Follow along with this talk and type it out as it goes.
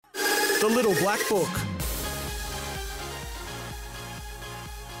The Little Black Book.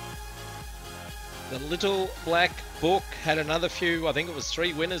 The Little Black Book had another few, I think it was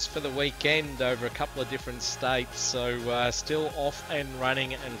 3 winners for the weekend over a couple of different states. So still off and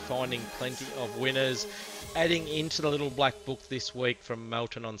running and finding plenty of winners. Adding into the Little Black Book this week from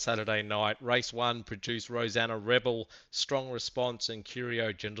Melton on Saturday night. Race 1 produced Rosanna Rebel, Strong Response and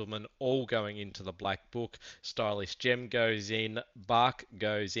Curio Gentleman all going into the Black Book. Stylish Gem goes in, Bark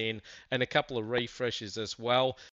goes in, and a couple of refreshes as well.